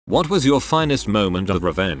What was your finest moment of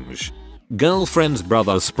revenge? Girlfriend's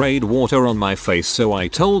brother sprayed water on my face, so I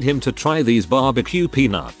told him to try these barbecue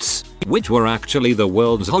peanuts, which were actually the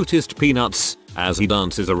world's hottest peanuts. As he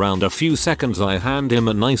dances around a few seconds, I hand him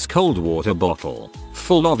a nice cold water bottle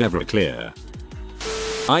full of Everclear.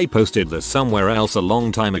 I posted this somewhere else a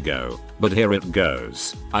long time ago, but here it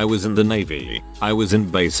goes. I was in the Navy. I was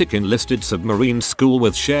in basic enlisted submarine school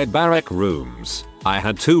with shared barrack rooms. I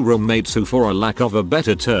had 2 roommates who, for a lack of a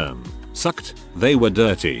better term, sucked. They were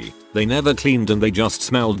dirty. They never cleaned and they just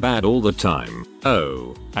smelled bad all the time.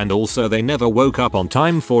 Oh, and also they never woke up on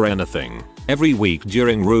time for anything. Every week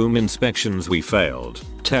during room inspections we failed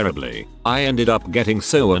terribly. I ended up getting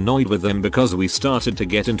so annoyed with them because we started to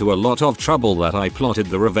get into a lot of trouble that I plotted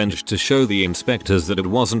the revenge to show the inspectors that it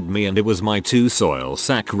wasn't me and it was my 2 soil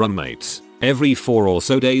sack roommates. Every 4 or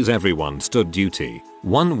so days everyone stood duty.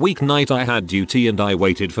 One weeknight I had duty and I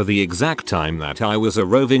waited for the exact time that I was a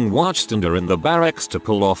roving watchstander in the barracks to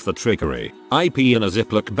pull off the trickery. I pee in a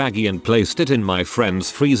Ziploc baggie and placed it in my friend's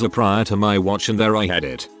freezer prior to my watch, and there I had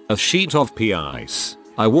it. A sheet of pea ice.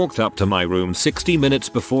 I walked up to my room 60 minutes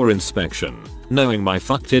before inspection, knowing my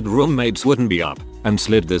fucked roommates wouldn't be up, and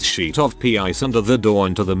slid this sheet of pea ice under the door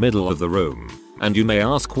into the middle of the room. And you may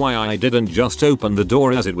ask why I didn't just open the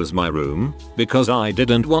door as it was my room? Because I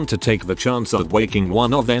didn't want to take the chance of waking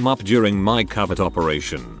one of them up during my covert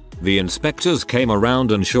operation. The inspectors came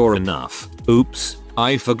around and sure enough, oops,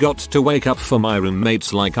 I forgot to wake up for my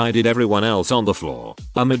roommates like I did everyone else on the floor.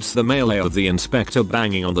 Amidst the melee of the inspector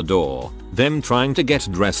banging on the door, them trying to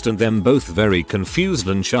get dressed and them both very confused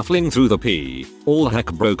and shuffling through the pee, all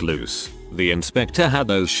heck broke loose. The inspector had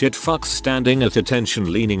those shit fucks standing at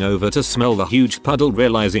attention leaning over to smell the huge puddle,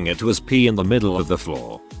 realizing it was pee in the middle of the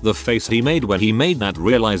floor. The face he made when he made that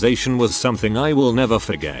realization was something I will never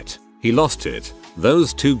forget. He lost it.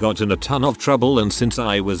 Those 2 got in a ton of trouble, and since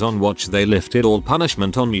I was on watch they lifted all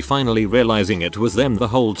punishment on me, finally realizing it was them the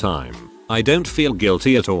whole time. I don't feel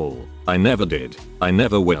guilty at all. I never did. I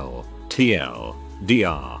never will.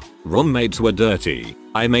 TLDR. Roommates were dirty.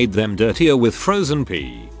 I made them dirtier with frozen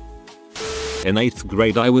pee. In 8th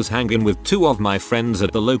grade I was hanging with 2 of my friends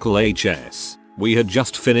at the local HS. We had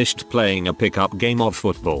just finished playing a pickup game of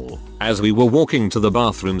football. As we were walking to the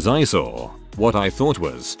bathrooms I saw what I thought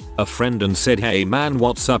was a friend and said, "Hey man,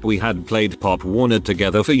 what's up?" We had played Pop Warner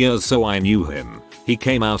together for years, so I knew him. He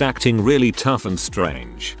came out acting really tough and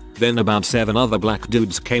strange. Then about 7 other black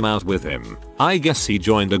dudes came out with him. I guess he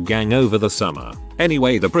joined a gang over the summer.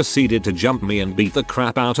 Anyway, they proceeded to jump me and beat the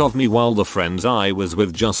crap out of me while the friends I was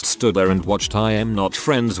with just stood there and watched. I am not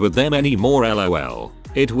friends with them anymore, lol.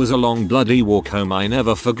 It was a long bloody walk home, I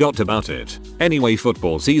never forgot about it. Anyway,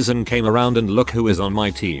 football season came around and look who is on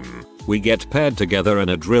my team. We get paired together in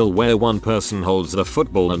a drill where one person holds the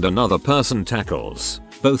football and another person tackles,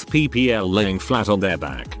 both PPL laying flat on their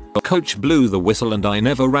back. Coach blew the whistle and I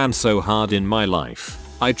never ran so hard in my life.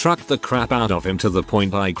 I trucked the crap out of him to the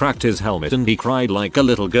point I cracked his helmet and he cried like a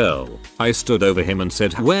little girl. I stood over him and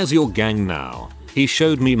said, "Where's your gang now?" He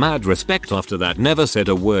showed me mad respect after that, never said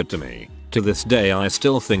a word to me. To this day I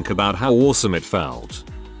still think about how awesome it felt.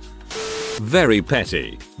 Very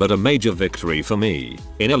petty, but a major victory for me.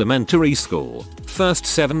 In elementary school, 1st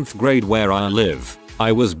 7th grade where I live,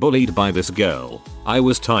 I was bullied by this girl. I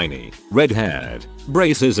was tiny, red-haired,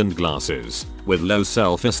 braces and glasses, with low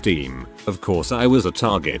self-esteem. Of course I was a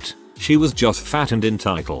target. She was just fat and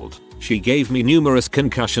entitled. She gave me numerous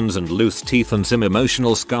concussions and loose teeth and some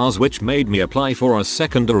emotional scars, which made me apply for a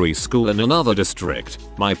secondary school in another district.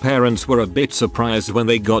 My parents were a bit surprised when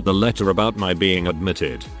they got the letter about my being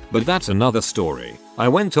admitted, but that's another story. I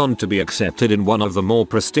went on to be accepted in one of the more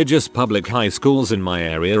prestigious public high schools in my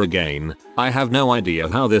area again. I have no idea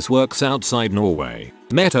how this works outside Norway.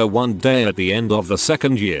 Met her one day at the end of the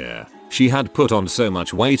 2nd year. She had put on so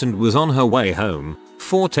much weight and was on her way home,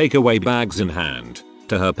 4 takeaway bags in hand,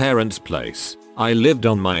 to her parents' place. I lived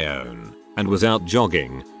on my own and was out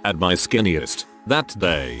jogging at my skinniest. That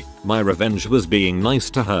day, my revenge was being nice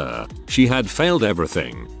to her. She had failed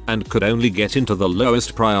everything and could only get into the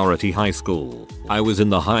lowest priority high school. I was in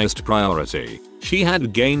the highest priority. She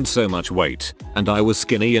had gained so much weight and I was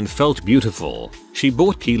skinny and felt beautiful. She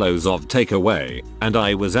bought kilos of takeaway and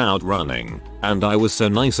I was out running and I was so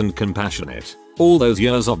nice and compassionate. All those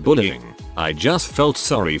years of bullying, I just felt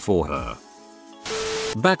sorry for her.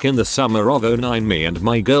 Back in the summer of 09, me and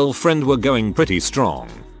my girlfriend were going pretty strong.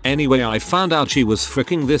 Anyway, I found out she was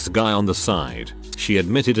fricking this guy on the side. She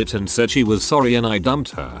admitted it and said she was sorry and I dumped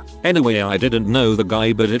her. Anyway, I didn't know the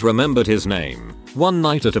guy but it remembered his name. One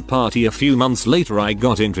night at a party a few months later I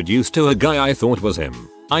got introduced to a guy I thought was him.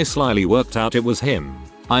 I slyly worked out it was him.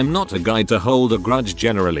 I'm not a guy to hold a grudge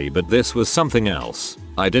generally, but this was something else.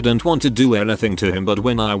 I didn't want to do anything to him, but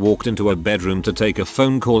when I walked into a bedroom to take a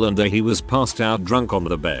phone call and he was passed out drunk on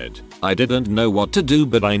the bed, I didn't know what to do,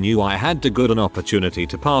 but I knew I had to get an opportunity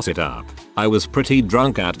to pass it up. I was pretty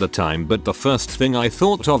drunk at the time, but the first thing I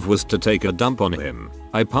thought of was to take a dump on him.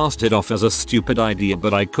 I passed it off as a stupid idea,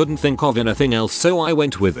 but I couldn't think of anything else, so I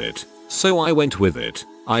went with it.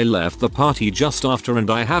 I left the party just after and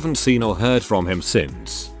I haven't seen or heard from him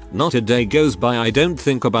since. Not a day goes by I don't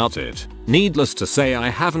think about it. Needless to say, I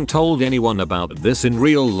haven't told anyone about this in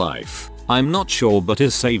real life. I'm not sure, but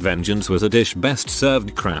his say vengeance was a dish best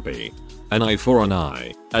served crappy. An eye for an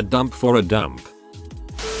eye, a dump for a dump.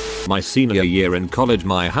 My senior year in college,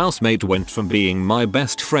 my housemate went from being my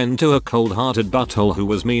best friend to a cold-hearted butthole who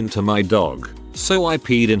was mean to my dog. So I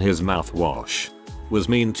peed in his mouthwash. Was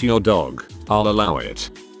mean to your dog, I'll allow it.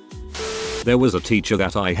 There was a teacher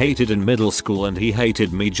that I hated in middle school and he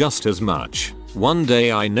hated me just as much. One day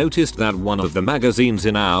I noticed that one of the magazines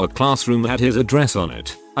in our classroom had his address on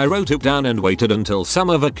it. I wrote it down and waited until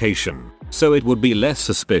summer vacation, so it would be less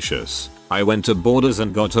suspicious. I went to Borders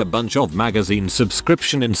and got a bunch of magazine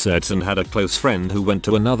subscription inserts and had a close friend who went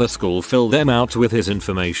to another school fill them out with his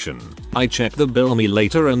information. I checked the bill me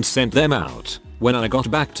later and sent them out. When I got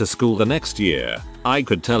back to school the next year, I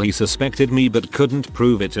could tell he suspected me but couldn't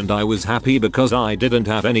prove it, and I was happy because I didn't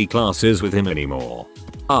have any classes with him anymore.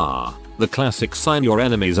 The classic sign your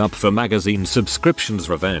enemies up for magazine subscriptions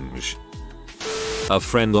revenge. A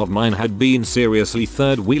friend of mine had been seriously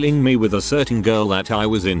third-wheeling me with a certain girl that I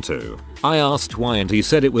was into. I asked why and he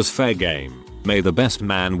said it was fair game. May the best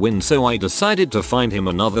man win, so I decided to find him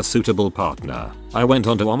another suitable partner. I went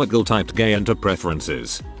onto Omegle, typed gay into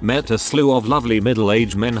preferences, met a slew of lovely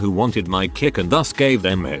middle-aged men who wanted my kick and thus gave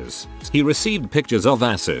them his. He received pictures of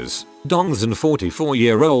asses, dongs and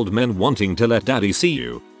 44-year-old men wanting to let daddy see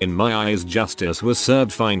you. In my eyes, justice was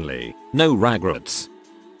served finally. No regrets.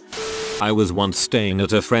 I was once staying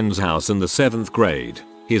at a friend's house in the 7th grade.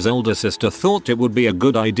 His older sister thought it would be a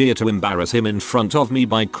good idea to embarrass him in front of me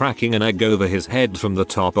by cracking an egg over his head from the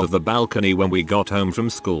top of the balcony when we got home from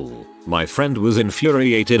school. My friend was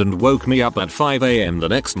infuriated and woke me up at 5 AM the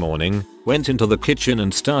next morning, went into the kitchen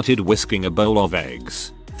and started whisking a bowl of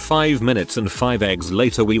eggs. 5 minutes and 5 eggs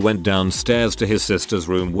later we went downstairs to his sister's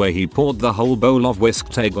room where he poured the whole bowl of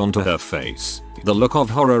whisked egg onto her face. The look of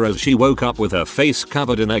horror as she woke up with her face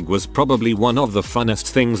covered in egg was probably one of the funnest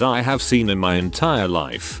things I have seen in my entire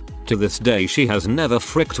life. To this day she has never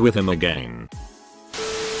fricked with him again.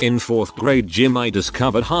 In 4th grade gym I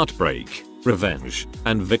discovered heartbreak, revenge,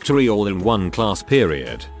 and victory all in one class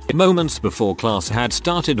period. Moments before class had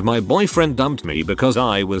started, my boyfriend dumped me because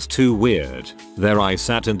I was too weird. There I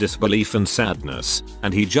sat in disbelief and sadness,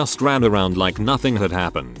 and he just ran around like nothing had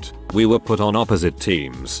happened. We were put on opposite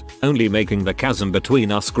teams, only making the chasm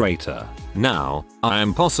between us greater. Now, I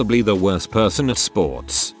am possibly the worst person at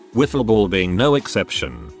sports, wiffle ball being no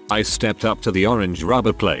exception. I stepped up to the orange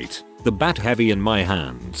rubber plate, the bat heavy in my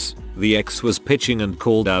hands. The ex was pitching and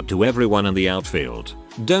called out to everyone in the outfield,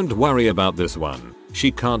 "Don't worry about this one. She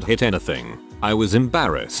can't hit anything." I was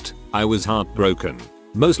embarrassed. I was heartbroken.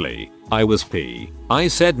 Mostly, I was I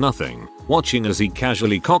said nothing, watching as he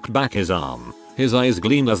casually cocked back his arm. His eyes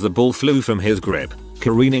gleamed as the ball flew from his grip,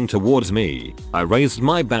 careening towards me. I raised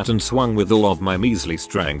my bat and swung with all of my measly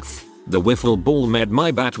strength. The wiffle ball met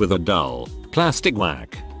my bat with a dull, plastic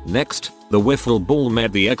whack. Next, the wiffle ball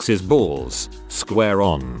met the ex's balls, square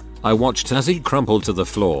on. I watched as he crumpled to the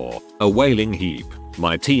floor, a wailing heap.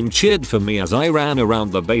 My team cheered for me as I ran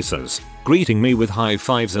around the bases, greeting me with high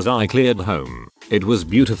fives as I cleared home. It was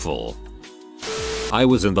beautiful. I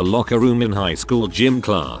was in the locker room in high school gym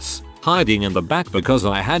class, hiding in the back because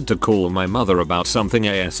I had to call my mother about something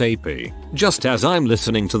ASAP. Just as I'm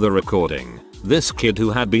listening to the recording, this kid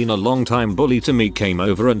who had been a long-time bully to me came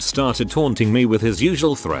over and started taunting me with his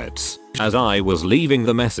usual threats. As I was leaving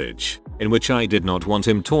the message, in which I did not want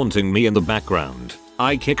him taunting me in the background,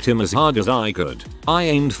 I kicked him as hard as I could. I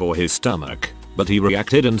aimed for his stomach, but he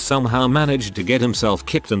reacted and somehow managed to get himself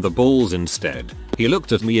kicked in the balls instead. He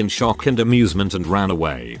looked at me in shock and amusement and ran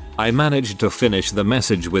away. I managed to finish the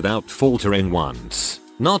message without faltering once.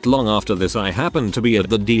 Not long after this I happened to be at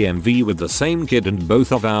the DMV with the same kid and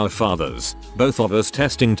both of our fathers, both of us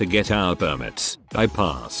testing to get our permits. I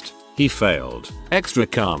passed. He failed. Extra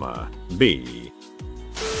karma. B.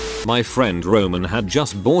 My friend Roman had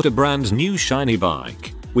just bought a brand new shiny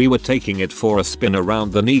bike. We were taking it for a spin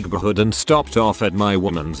around the neighborhood and stopped off at my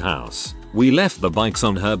woman's house. We left the bikes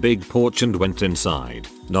on her big porch and went inside.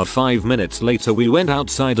 Not 5 minutes later we went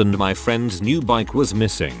outside and my friend's new bike was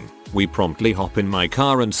missing. We promptly hop in my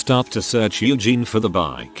car and start to search Eugene for the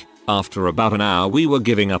bike. After about an hour we were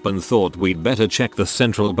giving up and thought we'd better check the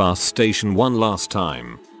central bus station one last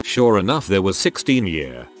time. Sure enough, there was 16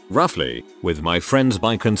 year, roughly, with my friend's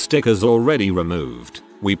bike and stickers already removed.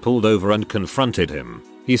 We pulled over and confronted him.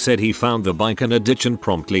 He said he found the bike in a ditch and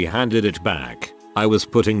promptly handed it back. I was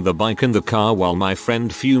putting the bike in the car while my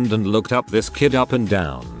friend fumed and looked up this kid up and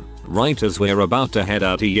down. Right as we're about to head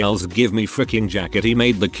out he yells, "Give me freaking jacket." He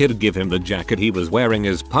made the kid give him the jacket he was wearing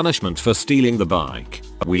as punishment for stealing the bike.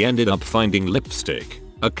 We ended up finding lipstick,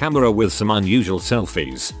 a camera with some unusual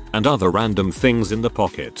selfies, and other random things in the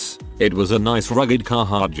pockets. It was a nice rugged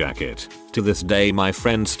Carhartt jacket. To this day my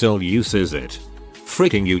friend still uses it.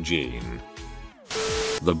 Freaking Eugene.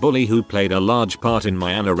 The bully who played a large part in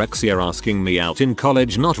my anorexia, asking me out in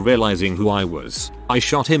college not realizing who I was. I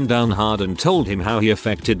shot him down hard and told him how he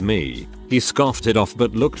affected me. He scoffed it off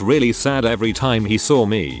but looked really sad every time he saw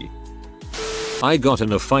me. I got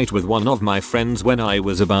in a fight with one of my friends when I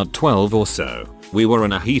was about 12 or so. We were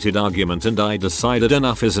in a heated argument and I decided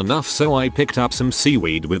enough is enough, so I picked up some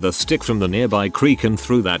seaweed with a stick from the nearby creek and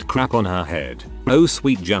threw that crap on her head. Oh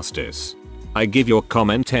sweet justice. I give your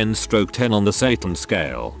comment 10/10 on the Satan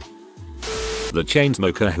scale. The chain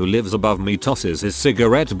smoker who lives above me tosses his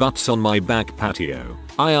cigarette butts on my back patio.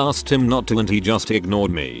 I asked him not to and he just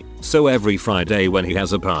ignored me. So every Friday when he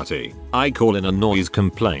has a party, I call in a noise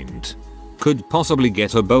complaint. Could possibly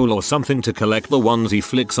get a bowl or something to collect the ones he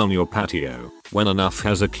flicks on your patio. When enough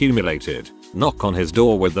has accumulated, knock on his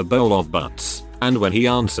door with the bowl of butts, and when he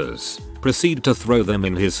answers, proceed to throw them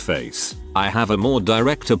in his face. I have a more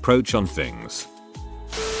direct approach on things.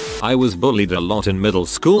 I was bullied a lot in middle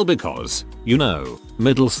school because, you know,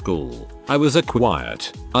 middle school. I was a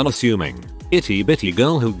quiet, unassuming, itty bitty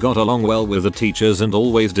girl who got along well with the teachers and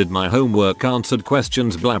always did my homework, answered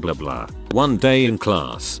questions, blah blah blah. One day in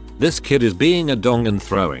class, this kid is being a dong and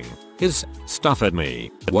throwing his stuff at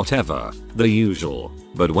me. Whatever, the usual.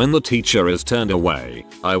 But when the teacher is turned away,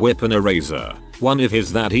 I whip an eraser, one of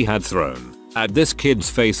his that he had thrown, at this kid's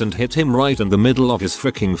face and hit him right in the middle of his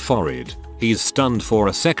freaking forehead. He's stunned for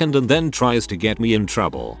a second and then tries to get me in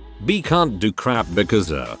trouble. B can't do crap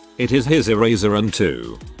because it is his eraser, and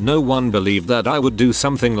 2, no one believed that I would do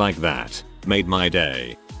something like that. Made my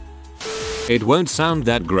day. It won't sound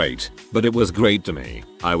that great, but it was great to me.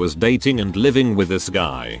 I was dating and living with this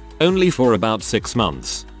guy, only for about 6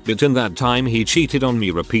 months. But in that time he cheated on me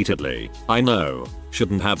repeatedly. I know,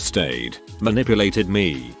 shouldn't have stayed. Manipulated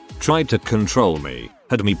me, tried to control me,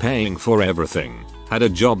 had me paying for everything, had a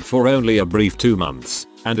job for only a brief 2 months,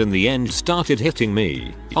 and in the end started hitting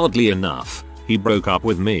me. Oddly enough, he broke up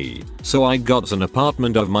with me, so I got an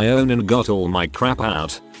apartment of my own and got all my crap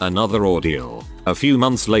out. Another ordeal. A few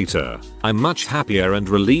months later, I'm much happier and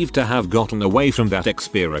relieved to have gotten away from that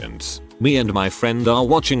experience. Me and my friend are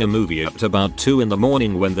watching a movie at about 2 in the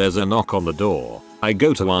morning when there's a knock on the door. I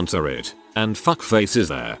go to answer it, and fuckface is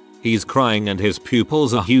there. He's crying and his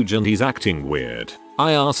pupils are huge and he's acting weird.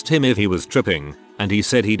 I asked him if he was tripping, and he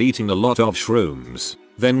said he'd eaten a lot of shrooms.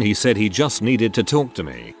 Then he said he just needed to talk to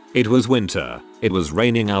me. It was winter, it was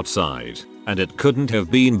raining outside, and it couldn't have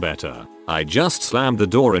been better. I just slammed the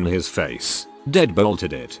door in his face,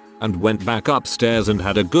 deadbolted it, and went back upstairs and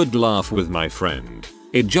had a good laugh with my friend.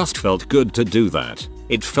 It just felt good to do that.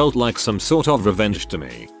 It felt like some sort of revenge to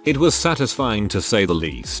me. It was satisfying to say the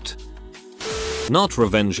least. Not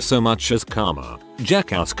revenge so much as karma.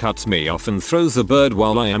 Jackass cuts me off and throws a bird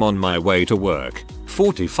while I am on my way to work.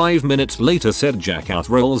 45 minutes later said jackass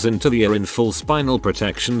rolls into the air in full spinal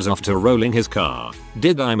protections after rolling his car.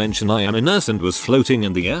 Did I mention I am a nurse and was floating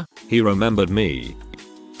in the air? He remembered me.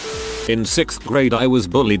 In 6th grade I was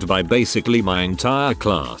bullied by basically my entire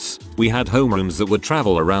class. We had homerooms that would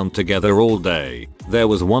travel around together all day. There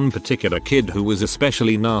was one particular kid who was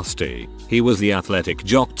especially nasty. He was the athletic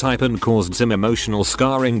jock type and caused some emotional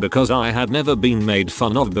scarring because I had never been made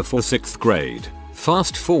fun of before 6th grade.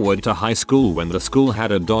 Fast forward to high school when the school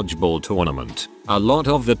had a dodgeball tournament. A lot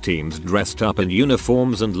of the teams dressed up in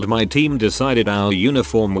uniforms and my team decided our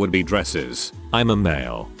uniform would be dresses. I'm a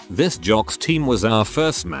male. This jock's team was our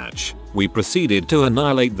first match. We proceeded to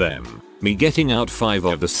annihilate them, me getting out 5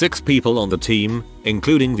 of the 6 people on the team,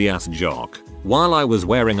 including the ass jock, while I was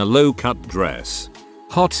wearing a low-cut dress.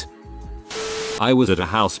 Hot. I was at a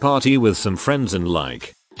house party with some friends in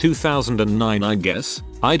like 2009 I guess.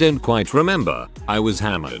 I don't quite remember. I was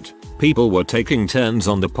hammered. People were taking turns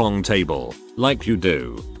on the pong table, like you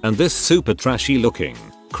do, and this super trashy looking,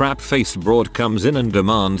 crap-faced broad comes in and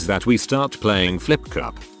demands that we start playing Flip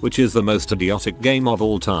Cup, which is the most idiotic game of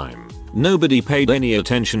all time. Nobody paid any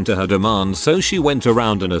attention to her demands, so she went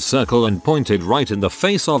around in a circle and pointed right in the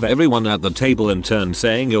face of everyone at the table in turn,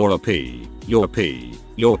 saying, "You're a P, you're a P,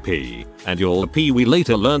 you're a P, and you're a P." We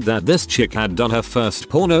later learned that this chick had done her first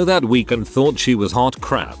porno that week and thought she was hot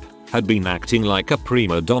crap. Had been acting like a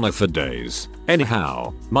prima donna for days.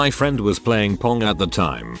 Anyhow, my friend was playing Pong at the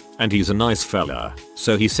time, and he's a nice fella,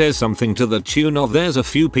 so he says something to the tune of, "There's a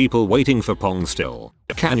few people waiting for Pong still.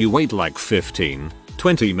 Can you wait like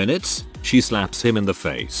 15-20 minutes? She slaps him in the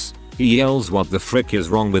face. He yells, "What the frick is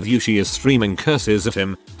wrong with you?" She is screaming curses at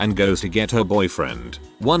him and goes to get her boyfriend.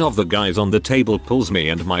 One of the guys on the table pulls me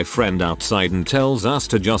and my friend outside and tells us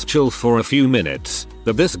to just chill for a few minutes,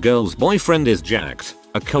 that this girl's boyfriend is jacked,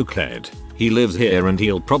 a cokehead. He lives here and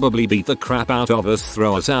he'll probably beat the crap out of us,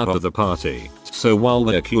 throw us out of the party. So while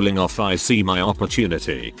we're cooling off, I see my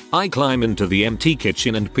opportunity. I climb into the empty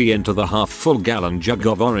kitchen and pee into the half-full gallon jug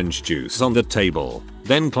of orange juice on the table,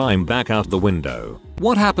 then climb back out the window.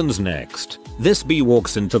 What happens next? This bee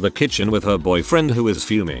walks into the kitchen with her boyfriend, who is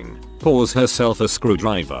fuming, pours herself a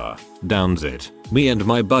screwdriver, downs it. Me and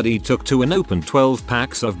my buddy took to and opened 12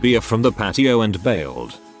 packs of beer from the patio and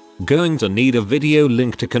bailed. Going to need a video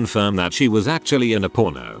link to confirm that she was actually in a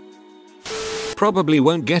porno. Probably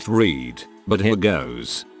won't get read, but here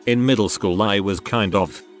goes. In middle school I was kind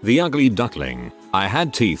of the ugly duckling. I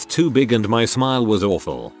had teeth too big and my smile was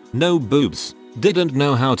awful. No boobs. Didn't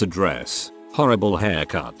know how to dress. Horrible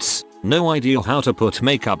haircuts. No idea how to put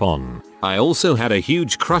makeup on. I also had a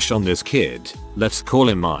huge crush on this kid. Let's call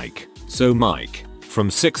him Mike. So Mike,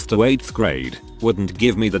 from 6th to 8th grade, wouldn't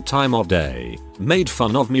give me the time of day. Made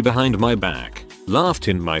fun of me behind my back. Laughed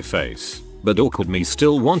in my face. But awkward me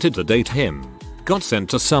still wanted to date him. Got sent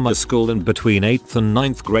to summer school in between 8th and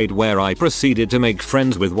 9th grade, where I proceeded to make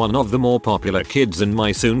friends with one of the more popular kids in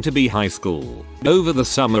my soon-to-be high school. Over the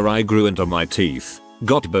summer I grew into my teeth,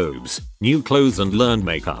 got boobs, new clothes and learned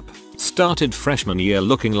makeup. Started freshman year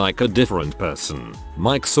looking like a different person.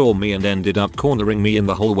 Mike saw me and ended up cornering me in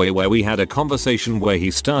the hallway, where we had a conversation where he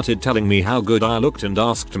started telling me how good I looked and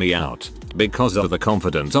asked me out. Because of the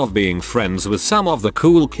confidence of being friends with some of the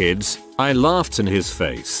cool kids, I laughed in his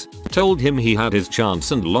face. Told him he had his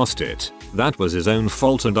chance and lost it. That was his own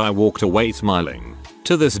fault and I walked away smiling.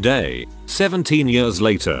 To this day, 17 years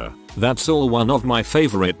later, that's all one of my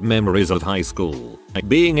favorite memories of high school.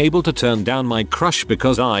 Being able to turn down my crush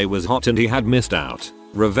because I was hot and he had missed out.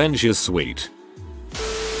 Revenge is sweet.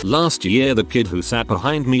 Last year the kid who sat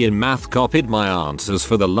behind me in math copied my answers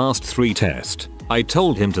for the last 3 tests. I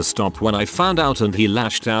told him to stop when I found out and he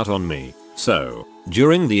lashed out on me. So,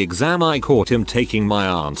 during the exam I caught him taking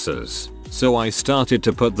my answers. So I started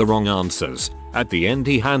to put the wrong answers. At the end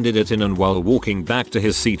he handed it in and while walking back to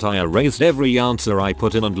his seat I erased every answer I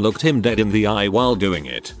put in and looked him dead in the eye while doing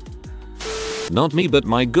it. Not me, but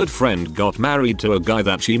my good friend got married to a guy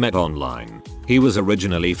that she met online. He was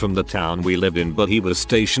originally from the town we lived in, but he was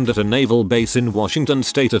stationed at a naval base in Washington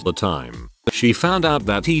state at the time. She found out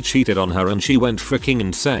that he cheated on her and she went freaking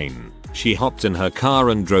insane. She hopped in her car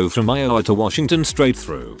and drove from Iowa to Washington straight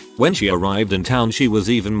through. When she arrived in town she was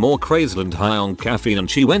even more crazed and high on caffeine, and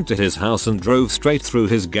she went to his house and drove straight through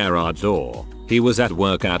his garage door. He was at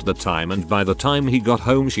work at the time and by the time he got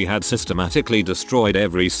home she had systematically destroyed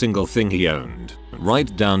every single thing he owned.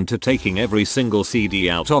 Right down to taking every single CD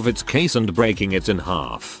out of its case and breaking it in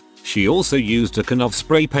half. She also used a can of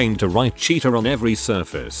spray paint to write cheater on every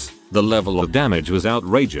surface. The level of damage was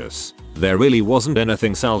outrageous. There really wasn't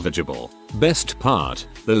anything salvageable. Best part,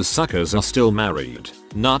 those suckers are still married.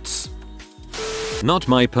 Nuts. Not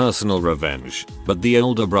my personal revenge, but the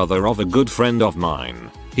older brother of a good friend of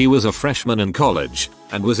mine. He was a freshman in college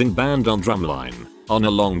and was in band on drumline. On a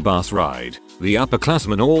long bus ride, the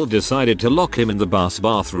upperclassmen all decided to lock him in the bus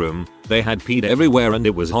bathroom. They had peed everywhere and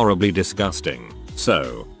it was horribly disgusting.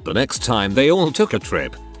 So, the next time they all took a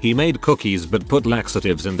trip, he made cookies but put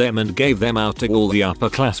laxatives in them and gave them out to all the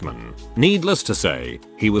upperclassmen. Needless to say,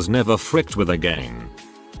 he was never fricked with again.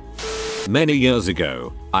 Many years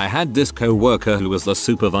ago, I had this co-worker who was the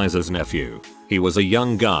supervisor's nephew. He was a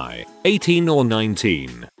young guy, 18 or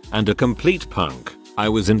 19, and a complete punk. I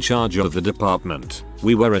was in charge of the department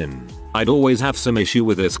we were in. I'd always have some issue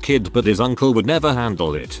with this kid, but his uncle would never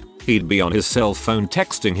handle it. He'd be on his cell phone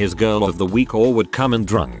texting his girl of the week or would come in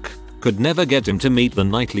drunk. Could never get him to meet the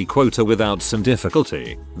nightly quota without some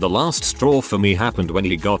difficulty. The last straw for me happened when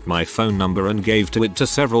he got my phone number and gave it to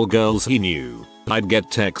several girls he knew. I'd get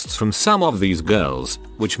texts from some of these girls,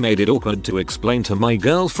 which made it awkward to explain to my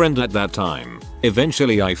girlfriend at that time.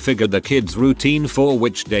 Eventually I figured the kid's routine for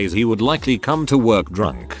which days he would likely come to work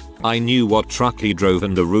drunk. I knew what truck he drove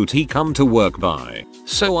and the route he come to work by,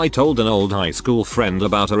 so I told an old high school friend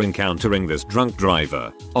about her encountering this drunk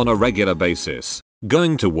driver on a regular basis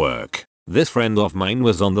going to work. This friend of mine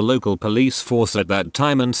was on the local police force at that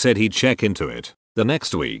time and said he'd check into it. The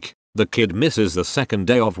next week, the kid misses the second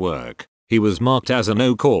day of work. He was marked as a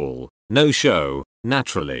no call, no show.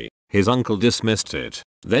 Naturally, his uncle dismissed it.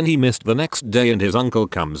 Then he missed the next day and his uncle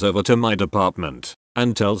comes over to my department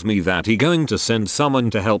and tells me that he going to send someone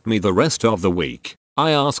to help me the rest of the week.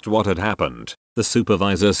 I asked what had happened. The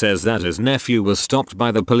supervisor says that his nephew was stopped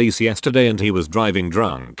by the police yesterday and he was driving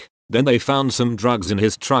drunk. Then they found some drugs in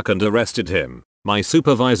his truck and arrested him. My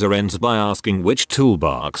supervisor ends by asking which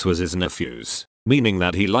toolbox was his nephew's, meaning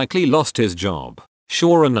that he likely lost his job.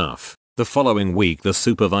 Sure enough, the following week the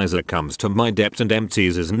supervisor comes to my dept and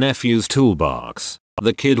empties his nephew's toolbox.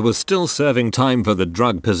 The kid was still serving time for the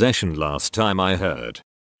drug possession last time I heard.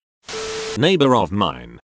 Neighbor of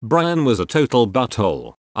mine, Brian, was a total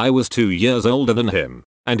butthole. I was 2 years older than him,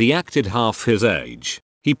 and he acted half his age.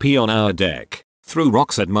 He pee on our deck, threw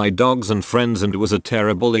rocks at my dogs and friends, and was a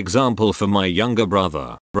terrible example for my younger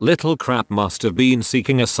brother. Little crap must have been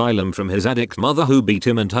seeking asylum from his addict mother who beat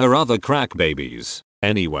him and her other crack babies.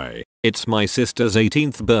 Anyway, it's my sister's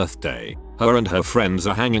 18th birthday. Her and her friends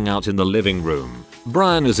are hanging out in the living room.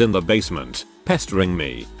 Brian is in the basement, pestering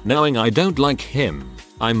me, knowing I don't like him.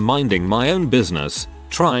 I'm minding my own business,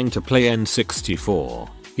 trying to play N64.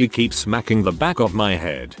 He keeps smacking the back of my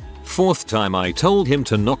head. 4th time I told him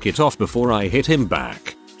to knock it off before I hit him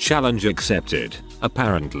back. Challenge accepted.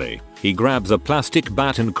 Apparently, he grabs a plastic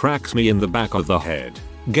bat and cracks me in the back of the head.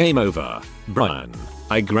 Game over. Brian.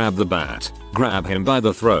 I grab the bat, grab him by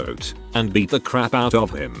the throat, and beat the crap out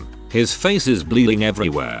of him. His face is bleeding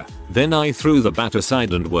everywhere. Then I threw the bat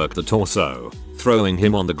aside and worked the torso, throwing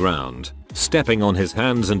him on the ground, stepping on his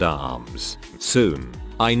hands and arms. Soon,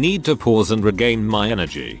 I need to pause and regain my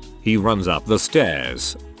energy. He runs up the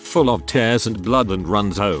stairs, full of tears and blood, and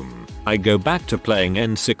runs home. I go back to playing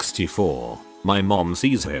N64. My mom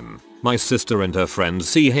sees him. My sister and her friends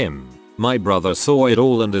see him. My brother saw it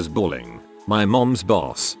all and is bawling. My mom's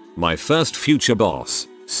boss, my first future boss,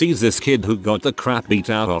 sees this kid who got the crap beat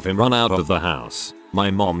out of him run out of the house. My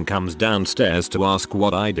mom comes downstairs to ask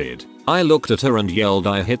what I did. I looked at her and yelled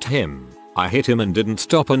I hit him. I hit him and didn't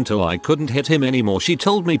stop until I couldn't hit him anymore. She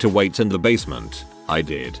told me to wait in the basement. I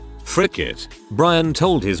did. Frick it. Brian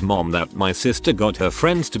told his mom that my sister got her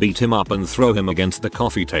friends to beat him up and throw him against the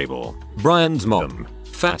coffee table. Brian's mom,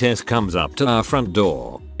 Fat S, comes up to our front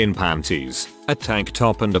door, in panties, a tank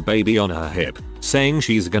top and a baby on her hip, saying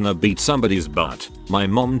she's gonna beat somebody's butt. My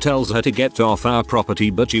mom tells her to get off our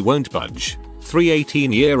property but she won't budge. 3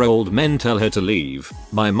 18-year-old men tell her to leave.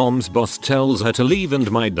 My mom's boss tells her to leave and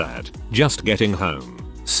my dad, just getting home,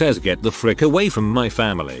 says get the frick away from my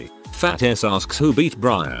family. Fat S asks who beat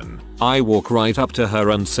Brian. I walk right up to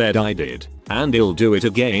her and said I did, and he'll do it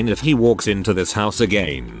again if he walks into this house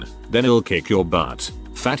again. Then he'll kick your butt.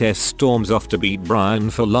 Fat S storms off to beat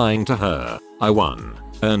Brian for lying to her. I won,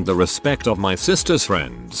 earned the respect of my sister's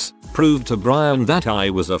friends, proved to Brian that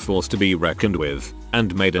I was a force to be reckoned with,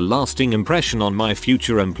 and made a lasting impression on my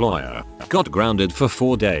future employer. Got grounded for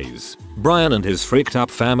 4 days. Brian and his freaked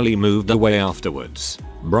up family moved away afterwards.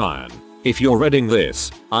 Brian, if you're reading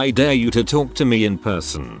this, I dare you to talk to me in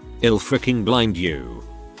person. I'll freaking blind you.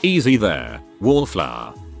 Easy there,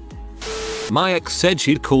 Wallflower. My ex said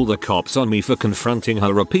she'd call the cops on me for confronting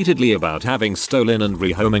her repeatedly about having stolen and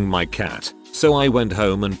rehoming my cat. So I went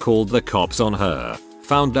home and called the cops on her.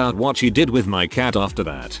 Found out what she did with my cat after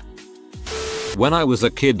that. When I was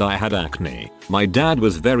a kid I had acne. My dad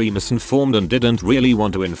was very misinformed and didn't really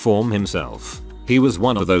want to inform himself. He was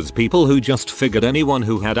one of those people who just figured anyone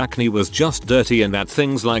who had acne was just dirty and that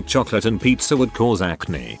things like chocolate and pizza would cause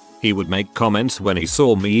acne. He would make comments when he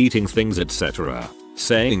saw me eating things, etc.,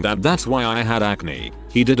 saying that that's why I had acne.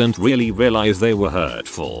 He didn't really realize they were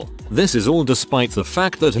hurtful. This is all despite the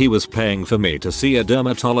fact that he was paying for me to see a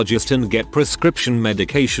dermatologist and get prescription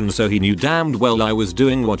medication, so he knew damned well I was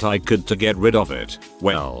doing what I could to get rid of it.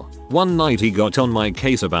 Well, one night he got on my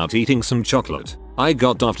case about eating some chocolate. I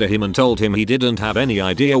got after him and told him he didn't have any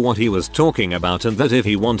idea what he was talking about and that if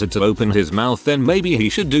he wanted to open his mouth then maybe he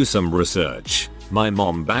should do some research. My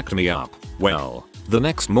mom backed me up. Well, the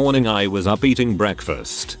next morning I was up eating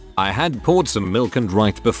breakfast. I had poured some milk and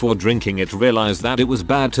right before drinking it realized that it was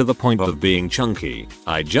bad to the point of being chunky.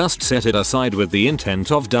 I just set it aside with the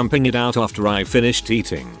intent of dumping it out after I finished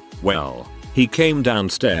eating. Well, He came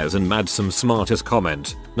downstairs and made some smartass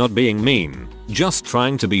comment, not being mean, just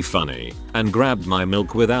trying to be funny, and grabbed my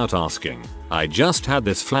milk without asking. I just had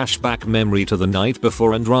this flashback memory to the night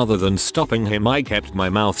before, and rather than stopping him I kept my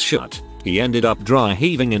mouth shut. He ended up dry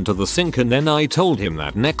heaving into the sink, and then I told him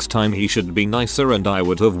that next time he should be nicer, and I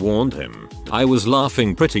would have warned him. I was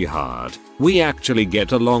laughing pretty hard. We actually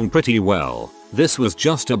get along pretty well. This was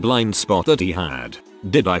just a blind spot that he had.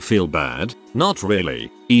 Did I feel bad? Not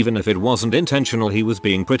really. Even if it wasn't intentional, he was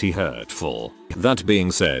being pretty hurtful. That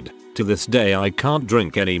being said, to this day I can't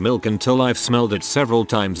drink any milk until I've smelled it several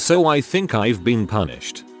times, so I think I've been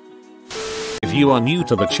punished. If you are new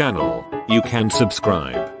to the channel, you can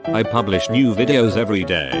subscribe. I publish new videos every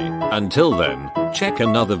day. Until then, check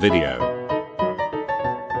another video.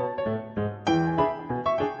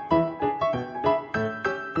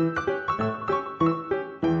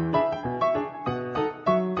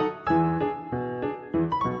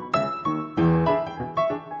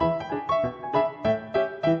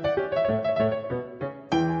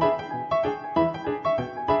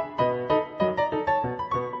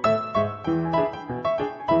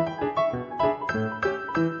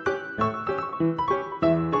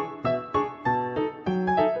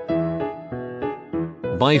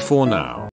 Bye for now.